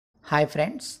Hi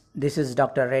friends, this is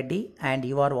Dr. Reddy and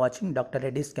you are watching Dr.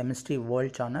 Reddy's Chemistry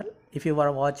World channel. If you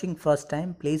are watching first time,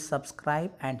 please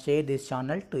subscribe and share this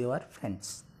channel to your friends.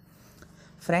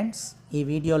 Friends, ఈ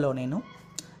వీడియోలో నేను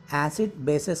acid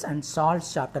bases and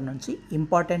salts chapter నుంచి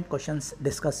important questions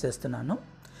discuss చేస్తున్నాను.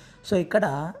 So ఇక్కడ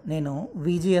నేను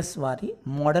VGS వారి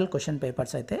model question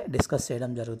papers అయితే discuss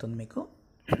చేయడం జరుగుతుంది మీకు.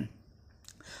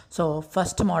 సో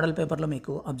ఫస్ట్ మోడల్ పేపర్లో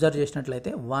మీకు అబ్జర్వ్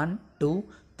చేసినట్లయితే 1, 2,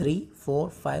 3, 4,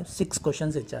 5, 6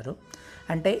 క్వశ్చన్స్ ఇచ్చారు.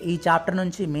 అంటే ఈ చాప్టర్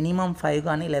నుంచి మినిమం 5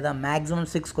 కానీ లేదా మ్యాక్సిమం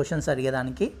 6 క్వశ్చన్స్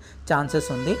అడిగేదానికి ఛాన్సెస్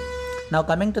ఉంది. Now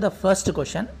coming to the first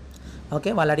question. Okay,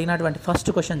 వాళ్ళు అడిగినటువంటి ఫస్ట్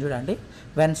క్వశ్చన్ చూడండి.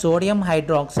 When sodium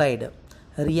hydroxide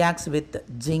reacts with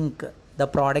zinc the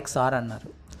products are అన్నారు.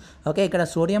 ఓకే, ఇక్కడ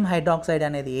సోడియం హైడ్రాక్సైడ్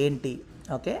అనేది ఏంటి?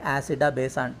 ఓకే, యాసిడా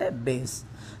బేసా అంటే బేస్.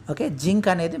 ఓకే, జింక్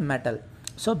అనేది మెటల్.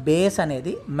 సో బేస్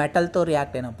అనేది మెటల్తో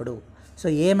రియాక్ట్ అయినప్పుడు, సో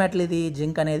ఏ మెటల్ ఇది?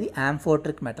 జింక్ అనేది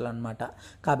యాంఫోట్రిక్ మెటల్ అనమాట.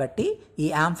 కాబట్టి ఈ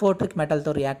యాంఫోట్రిక్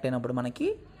మెటల్తో రియాక్ట్ అయినప్పుడు మనకి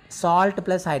సాల్ట్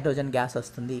ప్లస్ హైడ్రోజన్ గ్యాస్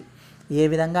వస్తుంది. ఏ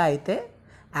విధంగా అయితే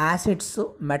యాసిడ్స్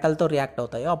మెటల్తో రియాక్ట్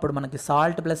అవుతాయో అప్పుడు మనకి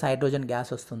సాల్ట్ ప్లస్ హైడ్రోజన్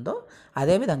గ్యాస్ వస్తుందో,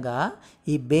 అదేవిధంగా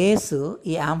ఈ బేస్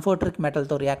ఈ యాంఫోట్రిక్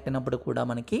మెటల్తో రియాక్ట్ అయినప్పుడు కూడా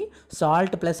మనకి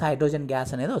సాల్ట్ ప్లస్ హైడ్రోజన్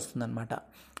గ్యాస్ అనేది వస్తుందన్నమాట.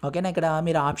 ఓకేనా, ఇక్కడ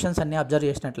మీరు ఆప్షన్స్ అన్నీ అబ్జర్వ్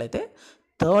చేసినట్లయితే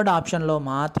థర్డ్ ఆప్షన్లో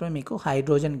మాత్రమే మీకు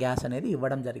హైడ్రోజన్ గ్యాస్ అనేది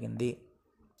ఇవ్వడం జరిగింది.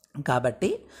 కాబట్టి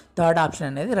థర్డ్ ఆప్షన్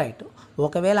అనేది రైట్.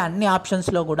 ఒకవేళ అన్ని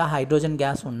ఆప్షన్స్లో కూడా హైడ్రోజన్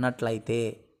గ్యాస్ ఉన్నట్లయితే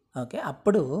ఓకే,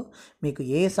 అప్పుడు మీకు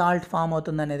ఏ సాల్ట్ ఫామ్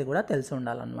అవుతుంది అనేది కూడా తెలిసి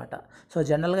ఉండాలన్నమాట. సో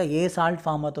జనరల్గా ఏ సాల్ట్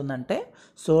ఫామ్ అవుతుందంటే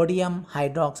సోడియం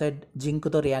హైడ్రాక్సైడ్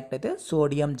జింక్తో రియాక్ట్ అయితే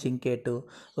సోడియం జింకేటు.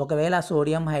 ఒకవేళ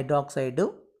సోడియం హైడ్రాక్సైడ్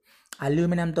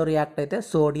అల్యూమినియంతో రియాక్ట్ అయితే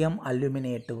సోడియం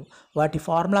అల్యూమినేటు. వాటి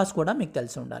ఫార్ములాస్ కూడా మీకు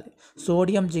తెలిసి ఉండాలి.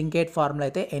 సోడియం జింకేట్ ఫార్ములా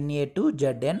అయితే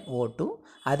Na2ZnO2,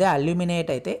 అదే అల్యూమినేట్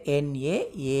అయితే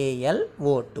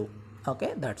NaAlO2. Okay,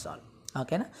 that's all.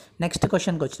 ఓకేనా, నెక్స్ట్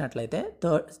క్వశ్చన్కి వచ్చినట్లయితే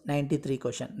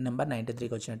నెంబర్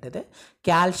 93కి వచ్చినట్లయితే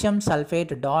calcium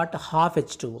sulphate dot half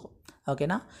H2O.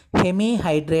 ఓకేనా,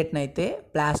 హెమీహైడ్రేట్ని అయితే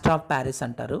ప్లాస్టర్ ఆఫ్ ప్యారిస్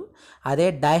అంటారు, అదే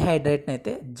డైహైడ్రేట్ని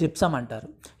అయితే జిప్సమ్ అంటారు.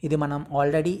 ఇది మనం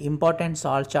ఆల్రెడీ ఇంపార్టెంట్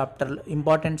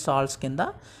సాల్ట్స్ కింద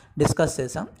డిస్కస్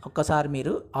చేసాం. ఒక్కసారి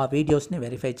మీరు ఆ వీడియోస్ని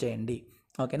వెరిఫై చేయండి.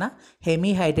 ఓకేనా,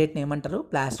 హెమీహైడ్రేట్ని ఏమంటారు?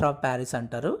 ప్లాస్టర్ ఆఫ్ ప్యారిస్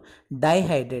అంటారు.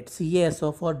 డైహైడ్రేట్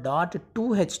CaSO4 డాట్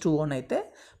 2H2O అయితే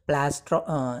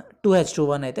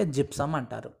 2H2O అయితే జిప్సమ్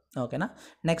అంటారు. ఓకేనా,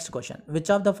 next question.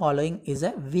 Which of the following is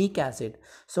a weak acid?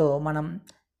 So మనం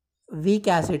వీక్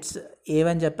యాసిడ్స్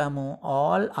ఏవని చెప్పాము?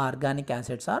 All organic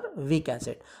acids are weak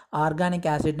acid. Organic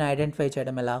యాసిడ్ని identify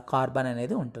చేయడం ఎలా? కార్బన్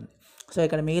అనేది ఉంటుంది. సో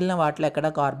ఇక్కడ మిగిలిన వాటిలో ఎక్కడ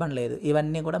కార్బన్ లేదు,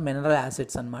 ఇవన్నీ కూడా మినరల్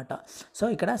యాసిడ్స్ అనమాట. సో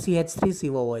ఇక్కడ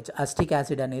CH3COOH అస్టిక్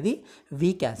యాసిడ్ అనేది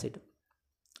వీక్ యాసిడ్.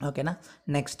 ఓకేనా,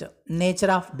 నెక్స్ట్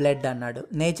నేచర్ ఆఫ్ బ్లడ్ అన్నాడు.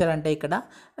 నేచర్ అంటే ఇక్కడ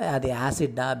అది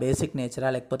యాసిడ్డా, బేసిక్ నేచరా,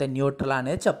 లేకపోతే న్యూట్రలా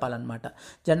అనేది చెప్పాలన్నమాట.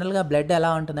 జనరల్గా బ్లడ్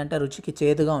ఎలా ఉంటుందంటే రుచికి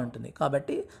చేదుగా ఉంటుంది,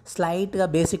 కాబట్టి స్లైట్గా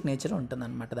బేసిక్ నేచర్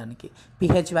ఉంటుందన్నమాట. దానికి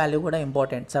pH వాల్యూ కూడా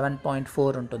ఇంపార్టెంట్,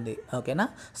 7.4 ఉంటుంది. ఓకేనా,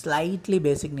 స్లైట్లీ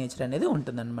బేసిక్ నేచర్ అనేది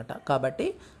ఉంటుందన్నమాట. కాబట్టి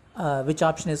which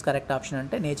option is correct option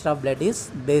అంటే nature of blood is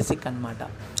basic అనమాట.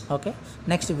 Okay,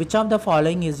 next which of the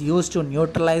following is use to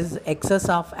neutralise excess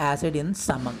of acid in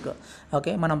stomach?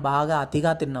 Okay, మనం బాగా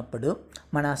అతిగా తిన్నప్పుడు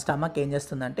మన స్టమక్ ఏం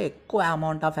చేస్తుందంటే ఎక్కువ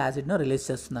అమౌంట్ ఆఫ్ యాసిడ్ను రిలీజ్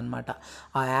చేస్తుంది అనమాట.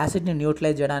 ఆ యాసిడ్ని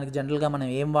న్యూట్రలైజ్ చేయడానికి జనరల్గా మనం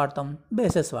ఏం వాడతాం?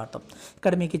 బేసెస్ వాడతాం.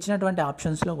 ఇక్కడ మీకు ఇచ్చినటువంటి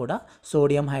ఆప్షన్స్లో కూడా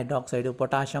sodium hydroxide,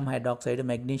 potassium hydroxide,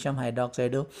 magnesium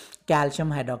hydroxide,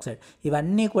 calcium hydroxide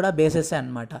ఇవన్నీ కూడా బేసెసే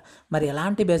అనమాట. మరి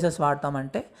ఎలాంటి bases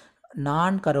వాడతామంటే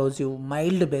non corrosive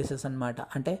mild bases అనమాట.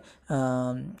 అంటే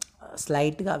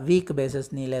స్లైట్గా వీక్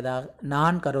బేసెస్ని లేదా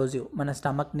నాన్ కరోజివ్ మన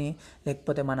స్టమక్ని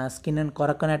లేకపోతే మన స్కిన్ని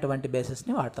కొరకునేటువంటి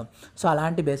బేసెస్ని వాడతాం. సో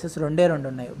అలాంటి బేసెస్ రెండే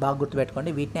ఉన్నాయి, బాగా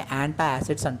గుర్తుపెట్టుకోండి. వీటిని యాంటా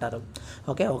యాసిడ్స్ అంటారు.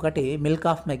 ఓకే, ఒకటి మిల్క్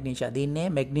ఆఫ్ మెగ్నీషియా, దీన్నే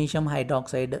మెగ్నీషియం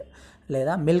హైడ్రాక్సైడ్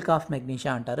లేదా మిల్క్ ఆఫ్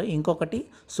మెగ్నీషియా అంటారు. ఇంకొకటి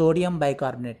సోడియం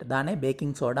బైకార్బోనేట్, దాన్నే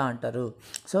బేకింగ్ సోడా అంటారు.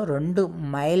 సో రెండు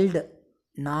మైల్డ్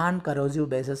నాన్ కరోజివ్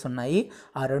బేసెస్ ఉన్నాయి.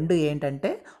 ఆ రెండు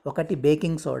ఏంటంటే ఒకటి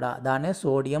బేకింగ్ సోడా, దాన్నే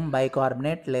సోడియం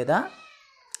బైకార్బోనేట్ లేదా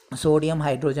సోడియం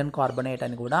హైడ్రోజన్ కార్బోనేట్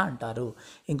అని కూడా అంటారు.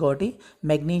 ఇంకోటి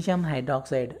మెగ్నీషియం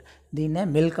హైడ్రాక్సైడ్, దీన్నే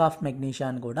మిల్క్ ఆఫ్ మెగ్నీషియా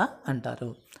అని కూడా అంటారు.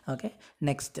 Okay,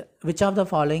 next which of the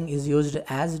following is used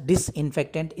as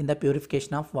disinfectant in the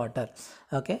purification of water?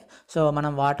 Okay, so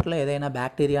మనం వాటర్లో ఏదైనా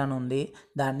బ్యాక్టీరియా ఉంది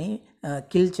దాన్ని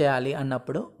కిల్ చేయాలి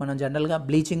అన్నప్పుడు మనం జనరల్గా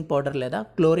బ్లీచింగ్ పౌడర్ లేదా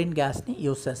క్లోరిన్ గ్యాస్ని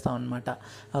యూస్ చేస్తాం అనమాట.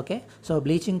 ఓకే, సో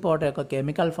బ్లీచింగ్ పౌడర్ యొక్క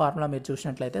కెమికల్ ఫార్ములా మీరు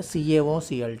చూసినట్లయితే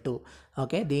CaOCl2.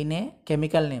 ఓకే, దీన్నే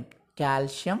chemical name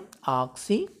calcium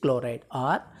oxychloride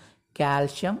are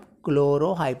calcium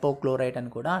క్లోరోహైపోక్లోరైడ్ అని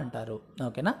కూడా అంటారు.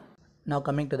 ఓకేనా, now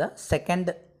coming to the second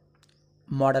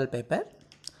model paper.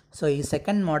 So ఈ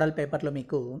సెకండ్ మోడల్ పేపర్లో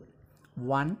మీకు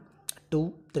 1, 2,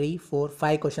 3, 4,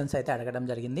 5 క్వశ్చన్స్ అయితే అడగడం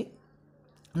జరిగింది.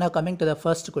 Now coming to the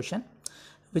first question,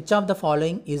 which of the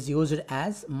following is used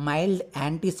as mild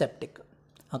antiseptic.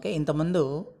 Okay, ఇంతకుముందు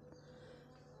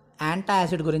యాంటా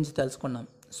యాసిడ్ గురించి తెలుసుకున్నాం.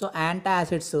 సో యాంటా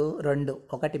యాసిడ్స్ రెండు,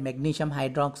 ఒకటి మెగ్నీషియం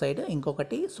హైడ్రాక్సైడ్,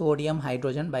 ఇంకొకటి సోడియం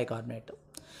హైడ్రోజన్ బైకార్బోనేట్.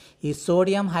 ఈ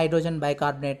సోడియం హైడ్రోజన్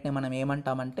బైకార్బోనేట్ని మనం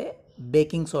ఏమంటామంటే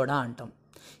బేకింగ్ సోడా అంటాం.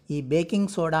 ఈ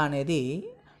బేకింగ్ సోడా అనేది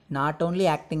not only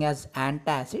acting as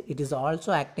యాంటా acid, it is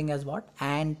also acting as what,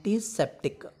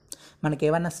 antiseptic. మనకి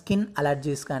ఏమైనా స్కిన్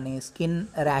అలర్జీస్ కానీ స్కిన్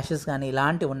ర్యాషెస్ కానీ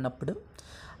ఇలాంటివి ఉన్నప్పుడు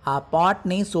ఆ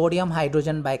పాట్ని సోడియం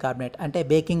హైడ్రోజన్ బైకార్బోనేట్ అంటే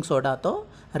బేకింగ్ సోడాతో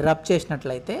రబ్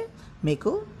చేసినట్లయితే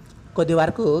మీకు కొద్ది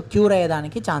వరకు క్యూర్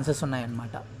అయ్యేదానికి ఛాన్సెస్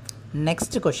ఉన్నాయన్నమాట.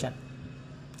 Next question,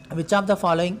 which of the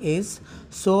following is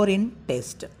sour in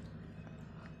taste.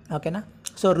 ఓకేనా,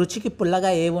 సో రుచికి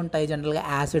పుల్లగా ఏవి ఉంటాయి, జనరల్గా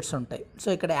యాసిడ్స్ ఉంటాయి. సో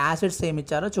ఇక్కడ యాసిడ్స్ ఏమి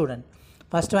ఇచ్చారో చూడండి.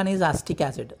 First one is అస్టిక్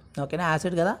acid. ఓకేనా,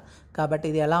 యాసిడ్ కదా, కాబట్టి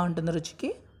ఇది ఎలా ఉంటుంది,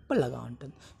 రుచికి పుల్లగా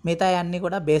ఉంటుంది. మిగతా అన్నీ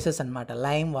కూడా బేసెస్ అనమాట.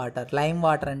 లైమ్ వాటర్, లైమ్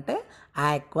వాటర్ అంటే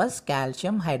ఆక్వస్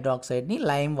కాల్షియం హైడ్రాక్సైడ్ని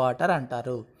లైమ్ వాటర్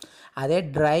అంటారు. అదే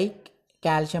డ్రై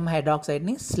కాల్షియం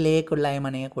హైడ్రాక్సైడ్ని స్లేక్ లైమ్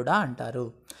అని కూడా అంటారు.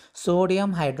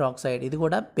 సోడియం హైడ్రాక్సైడ్ ఇది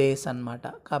కూడా బేస్ అనమాట,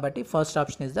 కాబట్టి first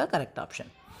option is the correct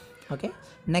option. Okay,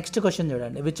 next question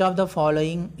చూడండి, which of the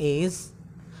following is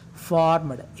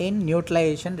formed in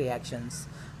neutralisation reactions.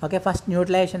 Okay, first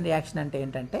neutralisation reaction అంటే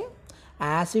ఏంటంటే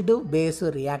యాసిడ్ బేస్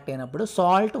రియాక్ట్ అయినప్పుడు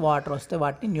సాల్ట్ వాటర్ వస్తే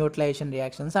వాటిని న్యూట్రలైజేషన్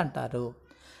రియాక్షన్స్ అంటారు.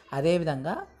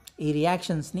 అదేవిధంగా ఈ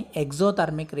రియాక్షన్స్ని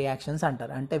ఎగ్జోథర్మిక్ రియాక్షన్స్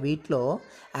అంటారు. అంటే వీటిలో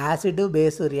యాసిడ్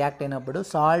బేస్ రియాక్ట్ అయినప్పుడు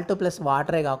సాల్ట్ ప్లస్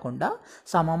వాటరే కాకుండా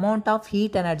some amount of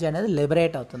heat energy అనేది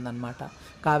లిబరేట్ అవుతుంది అనమాట.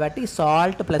 కాబట్టి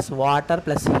salt plus water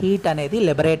plus heat అనేది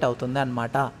లిబరేట్ అవుతుంది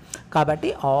అనమాట.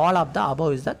 కాబట్టి all of the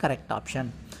above is the correct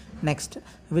option. Next,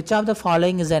 which of the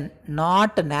following is N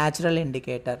naught natural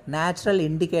indicator. Natural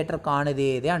indicator కానిది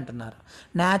ఏది అంటున్నారు.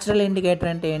 న్యాచురల్ ఇండికేటర్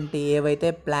అంటే ఏంటి, ఏవైతే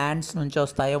ప్లాంట్స్ నుంచి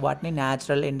వస్తాయో వాటిని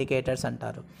న్యాచురల్ ఇండికేటర్స్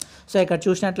అంటారు. సో ఇక్కడ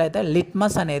చూసినట్లయితే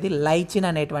లిట్మస్ అనేది లైచిన్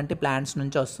అనేటువంటి ప్లాంట్స్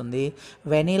నుంచి వస్తుంది.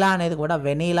 వెనీలా అనేది కూడా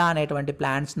వెనీలా అనేటువంటి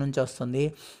ప్లాంట్స్ నుంచి వస్తుంది.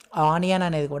 ఆనియన్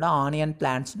అనేది కూడా ఆనియన్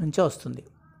ప్లాంట్స్ నుంచి వస్తుంది.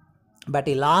 బట్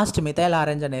ఈ లాస్ట్ మిథైల్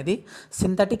ఆరెంజ్ అనేది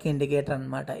సింథటిక్ ఇండికేటర్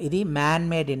అనమాట. ఇది man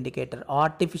made indicator,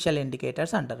 artificial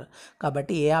indicators అంటారు.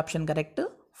 కాబట్టి ఏ option correct,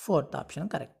 fourth option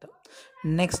correct.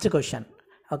 Next question,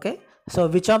 okay, so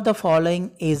which of the following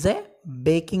is a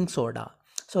baking soda.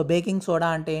 So baking soda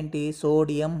అంటే ఏంటి,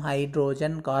 sodium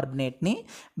hydrogen కార్బోనేట్ని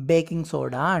baking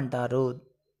soda అంటారు.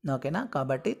 ఓకేనా,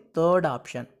 కాబట్టి third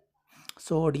option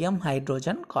sodium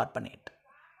hydrogen carbonate.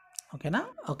 ఓకేనా.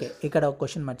 Okay, ఇక్కడ ఒక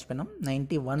క్వశ్చన్ మర్చిపోయినాం,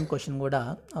 91 క్వశ్చన్ కూడా.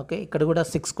 Okay, ఇక్కడ కూడా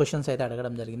 6 క్వశ్చన్స్ అయితే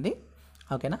అడగడం జరిగింది.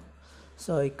 ఓకేనా,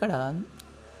 సో ఇక్కడ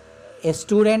ఏ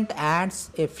student ads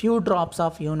a few drops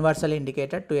of universal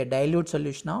indicator to A dilute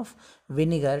solution of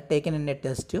vinegar taken in a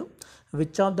test tube.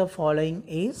 Which of the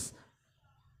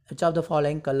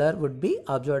following colour would be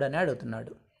observed అని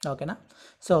అడుగుతున్నాడు. ఓకేనా,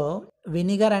 సో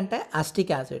వినిగర్ అంటే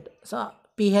అస్టిక్ acid. So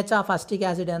pH of అస్టిక్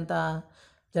acid ఎంత,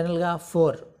 జనరల్గా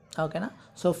 4. ఓకేనా,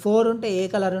 so 4 ఉంటే ఏ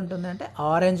colour ఉంటుంది అంటే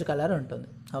ఆరెంజ్ కలర్ ఉంటుంది.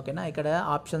 ఓకేనా, ఇక్కడ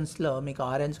ఆప్షన్స్లో మీకు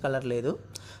ఆరెంజ్ కలర్ లేదు.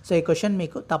 సో ఈ క్వశ్చన్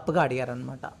మీకు తప్పుగా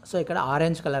అడిగారనమాట. సో ఇక్కడ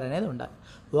ఆరెంజ్ కలర్ అనేది ఉండాలి.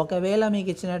 ఒకవేళ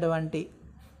మీకు ఇచ్చినటువంటి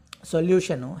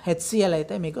సొల్యూషను HCl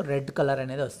అయితే మీకు రెడ్ కలర్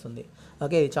అనేది వస్తుంది.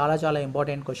 ఓకే, ఇది చాలా చాలా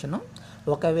ఇంపార్టెంట్ క్వశ్చను.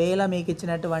 ఒకవేళ మీకు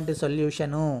ఇచ్చినటువంటి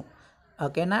సొల్యూషను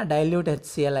ఓకేనా డైల్యూట్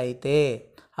HCl అయితే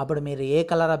అప్పుడు మీరు ఏ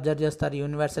కలర్ అబ్జర్వ్ చేస్తారు,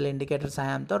 యూనివర్సల్ ఇండికేటర్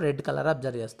సహాయంతో రెడ్ కలర్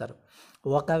అబ్జర్వ్ చేస్తారు.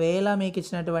 ఒకవేళ మీకు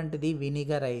ఇచ్చినటువంటిది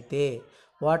వినిగర్ అయితే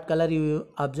what colour you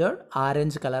observe,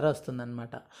 orange colour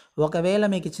వస్తుందన్నమాట. ఒకవేళ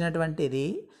మీకు ఇచ్చినటువంటిది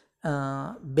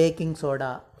బేకింగ్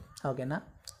సోడా ఓకేనా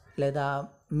లేదా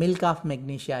మిల్క్ ఆఫ్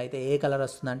మెగ్నీషియా అయితే ఏ కలర్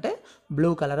వస్తుందంటే బ్లూ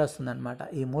కలర్ వస్తుందన్నమాట.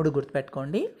 ఈ 3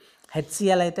 గుర్తుపెట్టుకోండి.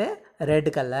 HCl అయితే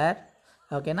రెడ్ కలర్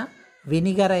ఓకేనా,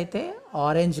 వినిగర్ అయితే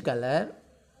ఆరెంజ్ కలర్,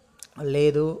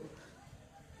 లేదు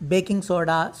బేకింగ్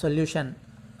సోడా సొల్యూషన్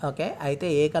ఓకే అయితే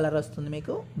ఏ కలర్ వస్తుంది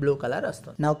మీకు, బ్లూ కలర్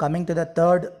వస్తుంది. Now coming to the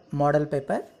third model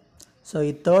paper. So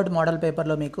ఈ థర్డ్ మోడల్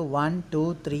పేపర్లో మీకు 1, 2,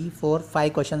 3, 4,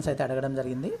 5 క్వశ్చన్స్ అయితే అడగడం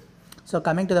జరిగింది. So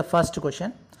coming to the first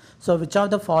question, so which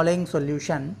of the following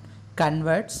solution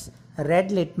converts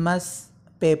red litmus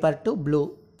paper to blue.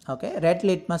 Okay, red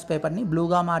litmus పేపర్ని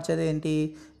బ్లూగా మార్చేది ఏంటి,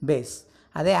 base.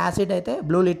 అదే యాసిడ్ అయితే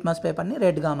బ్లూ లిట్మస్ పేపర్ని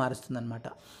రెడ్గా మారుస్తుంది అనమాట.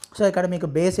 సో ఇక్కడ మీకు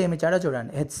బేస్ ఏమి ఇచ్చాడో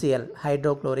చూడండి, HCl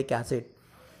hydrochloric acid,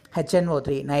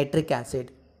 HNO3 nitric acid,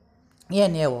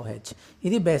 NaOH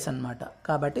ఇది బేస్ అనమాట.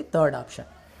 కాబట్టి third option.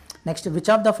 Next,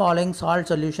 which of the following salt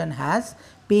solution has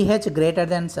pH greater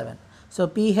than 7. So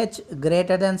pH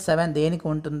greater than 7 దేనికి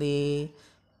ఉంటుంది,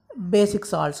 బేసిక్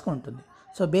సాల్ట్స్కి ఉంటుంది.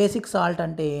 సో బేసిక్ సాల్ట్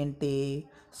అంటే ఏంటి,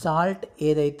 సాల్ట్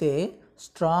ఏదైతే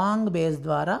స్ట్రాంగ్ బేస్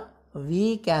ద్వారా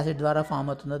వీక్ యాసిడ్ ద్వారా ఫామ్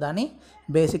అవుతుందో దాన్ని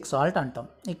బేసిక్ సాల్ట్ అంటాం.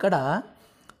 ఇక్కడ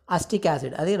అస్టిక్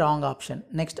యాసిడ్ అది wrong option.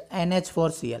 Next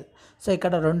NH4Cl. So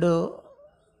ఇక్కడ రెండు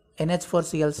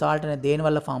NH4Cl సాల్ట్ అనేది దేని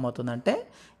వల్ల ఫామ్ అవుతుందంటే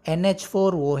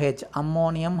NH4OH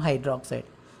ammonium hydroxide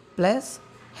plus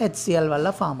HCl వల్ల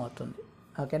ఫామ్ అవుతుంది.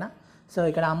 ఓకేనా. సో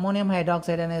ఇక్కడ అమ్మోనియం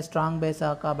హైడ్రాక్సైడ్ అనేది స్ట్రాంగ్ బేస్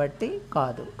కాబట్టి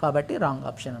కాదు, కాబట్టి రాంగ్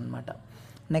ఆప్షన్ అనమాట.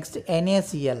 నెక్స్ట్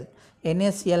NaCl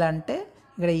అంటే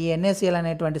ఇక్కడ ఈ NaCl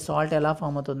అనేటువంటి సాల్ట్ ఎలా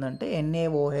ఫామ్ అవుతుందంటే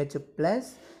NaOH ప్లస్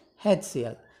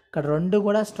HCl. ఇక్కడ రెండు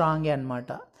కూడా స్ట్రాంగే అనమాట.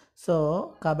 సో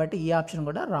కాబట్టి ఈ ఆప్షన్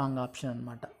కూడా రాంగ్ ఆప్షన్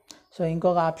అనమాట. సో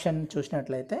ఇంకొక ఆప్షన్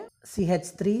చూసినట్లయితే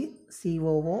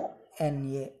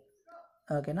CH3COONA.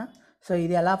 ఓకేనా. సో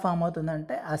ఇది ఎలా ఫామ్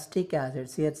అవుతుందంటే అస్టిక్ యాసిడ్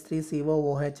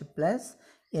CH3COOH ప్లస్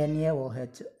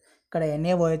NaOH. ఇక్కడ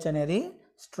NaOH అనేది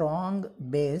స్ట్రాంగ్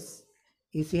బేస్,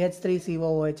 ఈ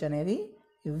CH3COOH అనేది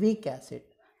వీక్ యాసిడ్.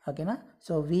 ఓకేనా.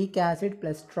 So weak acid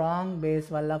plus strong base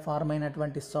వల్ల ఫార్మ్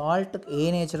అయినటువంటి సాల్ట్ ఏ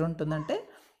నేచర్ ఉంటుందంటే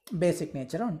బేసిక్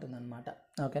నేచర్ ఉంటుందన్నమాట.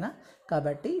 ఓకేనా.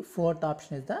 కాబట్టి 4th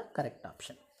option is the correct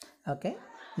option. Okay.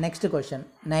 Next question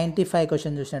 95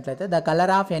 question చూసినట్లయితే the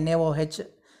colour of NaOH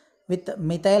with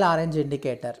methyl orange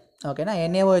indicator. ఓకేనా.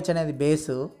 NaOH అనేది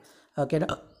బేసు. ఓకేనా.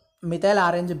 మిథైల్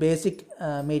ఆరెంజ్ బేసిక్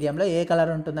మీడియంలో ఏ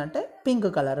కలర్ ఉంటుందంటే పింక్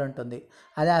కలర్ ఉంటుంది.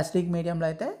 అదే అసిడిక్ మీడియంలో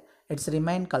అయితే ఇట్స్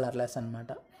రిమైన్ కలర్లెస్ అనమాట.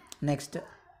 నెక్స్ట్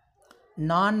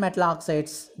నాన్ మెటల్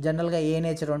ఆక్సైడ్స్ జనరల్గా ఏ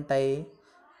నేచర్ ఉంటాయి,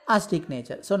 acidic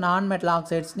nature. So non metal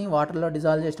ఆక్సైడ్స్ని వాటర్లో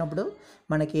డిజాల్వ్ చేసినప్పుడు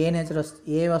మనకి ఏ నేచర్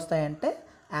ఏ వస్తాయంటే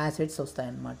యాసిడ్స్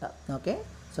వస్తాయన్నమాట. Okay.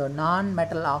 So non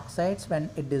metal oxides when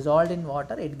it dissolved in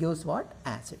water it gives what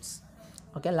acids.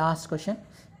 Okay. Last question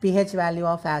pH value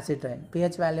of acid rain.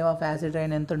 pH value of acid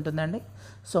rain ఎంత ఉంటుందండి?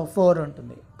 So 4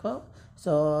 ఉంటుంది.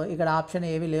 So ఇక్కడ option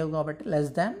ఏవి లేవు కాబట్టి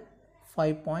less than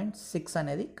 5.6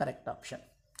 అనేది correct option.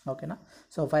 ఓకేనా.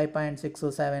 So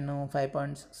 5.6, 7,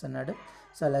 5.6 అన్నాడు.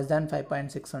 సో లెస్ దాన్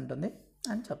 5.6 ఉంటుంది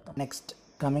అని చెప్తాం. Next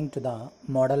coming to the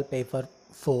model paper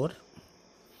 4.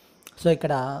 So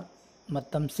ఇక్కడ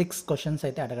మొత్తం 6 క్వశ్చన్స్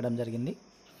అయితే అడగడం జరిగింది.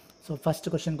 సో ఫస్ట్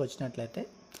క్వశ్చన్కి వచ్చినట్లయితే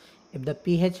if the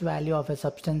pH value of a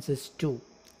substance is 2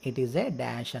 it is a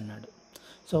dash అన్నాడు.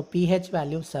 సో pH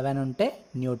వాల్యూ 7 ఉంటే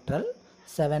న్యూట్రల్,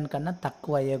 7 కన్నా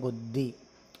తక్కువ అయ్యే కొద్దీ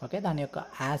ఓకే దాని యొక్క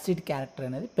యాసిడ్ క్యారెక్టర్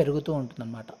అనేది పెరుగుతూ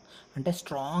ఉంటుందన్నమాట. అంటే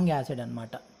స్ట్రాంగ్ యాసిడ్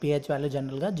అనమాట. pH వాల్యూ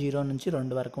జనరల్గా 0 నుంచి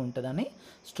 2 వరకు ఉంటుందని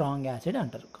స్ట్రాంగ్ యాసిడ్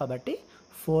అంటారు. కాబట్టి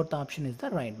 4th option is the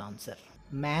right answer.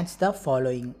 Match the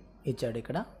following ఇచ్చాడు.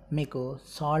 ఇక్కడ మీకు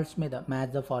సాల్ట్స్ మీద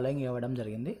మ్యాచ్ ద ఫాలోయింగ్ ఇవ్వడం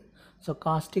జరిగింది. సో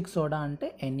కాస్టిక్ సోడా అంటే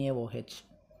NaOH.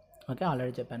 ఓకే,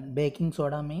 ఆల్రెడీ చెప్పాను. Baking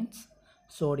soda means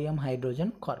sodium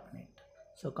hydrogen carbonate.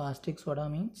 So caustic soda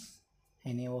means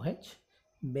NaOH,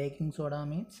 baking soda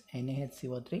means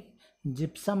NaHCO3,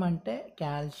 gypsum అంటే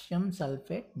calcium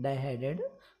sulphate dihydrate,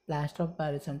 plaster of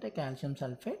Paris అంటే calcium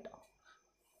sulphate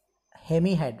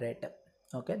hemihydrate.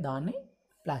 Okay, దాన్ని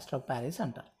plaster of Paris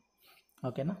అంటారు.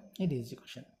 ఓకేనా, ఇది easy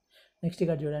question. Next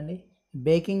ఇక్కడ చూడండి,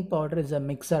 baking powder is a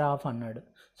mixer of అన్నాడు.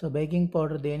 So baking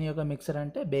powder దేని యొక్క మిక్సర్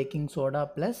అంటే baking soda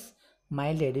plus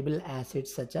mild edible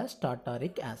acids such as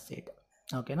tartaric acid.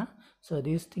 ఓకేనా. So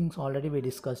these things already we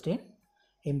discussed in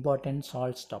important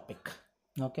salts topic.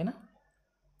 ఓకేనా.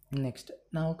 Next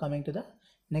now coming to the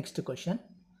next question.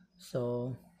 So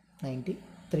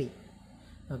 93.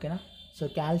 ఓకేనా. So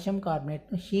calcium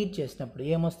కార్బోనేట్ను heat చేసినప్పుడు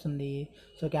ఏమొస్తుంది?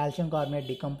 So calcium carbonate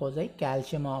decompose అయ్యి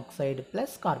calcium oxide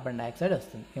plus carbon dioxide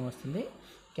వస్తుంది. ఏమొస్తుంది?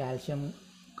 Calcium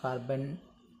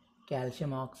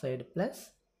oxide plus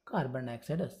carbon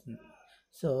dioxide వస్తుంది.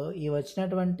 So ఈ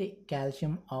వచ్చినటువంటి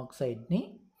కాల్షియం ఆక్సైడ్ని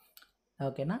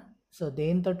ఓకేనా సో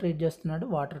దేంతో ట్రీట్ చేస్తున్నాడు?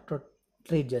 వాటర్తో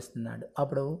ట్రీట్ చేస్తున్నాడు.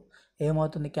 అప్పుడు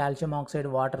ఏమవుతుంది? కాల్షియం ఆక్సైడ్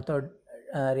వాటర్తో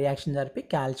రియాక్షన్ జరిపి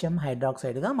కాల్షియం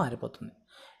హైడ్రాక్సైడ్గా మారిపోతుంది.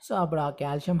 సో అప్పుడు ఆ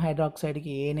కాల్షియం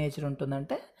హైడ్రాక్సైడ్కి ఏ నేచర్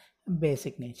ఉంటుందంటే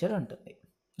బేసిక్ నేచర్ ఉంటుంది.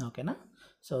 ఓకేనా.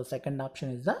 So second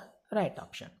option is the right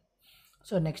option.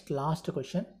 So next last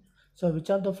question. So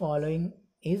which of the following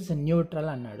is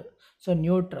neutral అన్నాడు. సో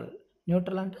న్యూట్రల్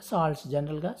అంటే సాల్ట్స్.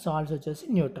 జనరల్గా సాల్ట్స్ వచ్చేసి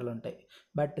న్యూట్రల్ ఉంటాయి.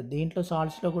 బట్ దీంట్లో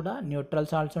సాల్ట్స్లో కూడా న్యూట్రల్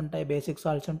సాల్ట్స్ ఉంటాయి, బేసిక్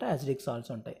సాల్ట్స్ ఉంటాయి, యాసిడిక్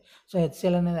సాల్ట్స్ ఉంటాయి. సో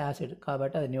HCl అనేది యాసిడ్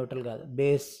కాబట్టి అది న్యూట్రల్ కాదు.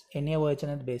 బేస్ NaOH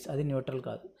అనేది బేస్, అది న్యూట్రల్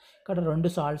కాదు. ఇక్కడ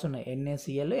 2 సాల్ట్స్ ఉన్నాయి,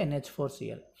 NaCl,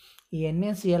 NH4Cl. ఈ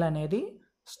NaCl అనేది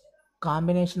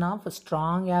combination of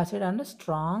strong acid and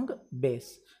strong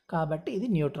base కాబట్టి ఇది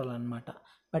న్యూట్రల్ అనమాట.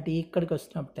 బట్ ఇక్కడికి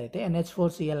వచ్చినప్పుడైతే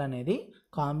NH4Cl అనేది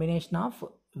combination of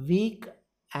weak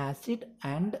acid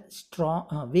and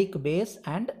weak base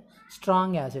and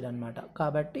strong acid అనమాట.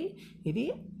 కాబట్టి ఇది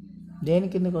దేని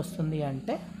కిందకి వస్తుంది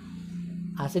అంటే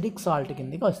అసిడిక్ సాల్ట్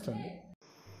కిందకి వస్తుంది.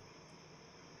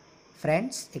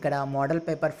 ఫ్రెండ్స్, ఇక్కడ మోడల్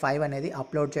పేపర్ 5 అనేది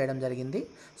అప్లోడ్ చేయడం జరిగింది.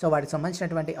 సో వాటికి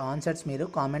సంబంధించినటువంటి ఆన్సర్స్ మీరు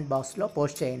కామెంట్ బాక్స్లో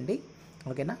పోస్ట్ చేయండి.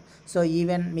 ఓకేనా. సో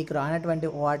ఈవెన్ మీకు రానటువంటి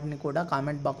వాటిని కూడా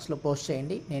కామెంట్ బాక్స్లో పోస్ట్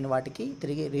చేయండి, నేను వాటికి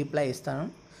తిరిగి రిప్లై ఇస్తాను.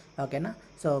 ఓకేనా.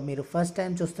 సో మీరు ఫస్ట్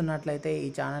టైం చూస్తున్నట్లయితే ఈ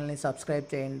ఛానల్ని సబ్స్క్రైబ్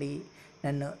చేయండి,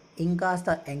 నన్ను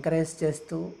ఇంకాస్త ఎంకరేజ్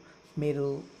చేస్తూ మీరు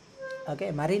ఓకే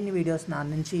మరిన్ని వీడియోస్ నా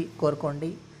నుంచి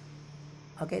కోరుకోండి.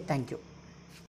 Okay, thank you.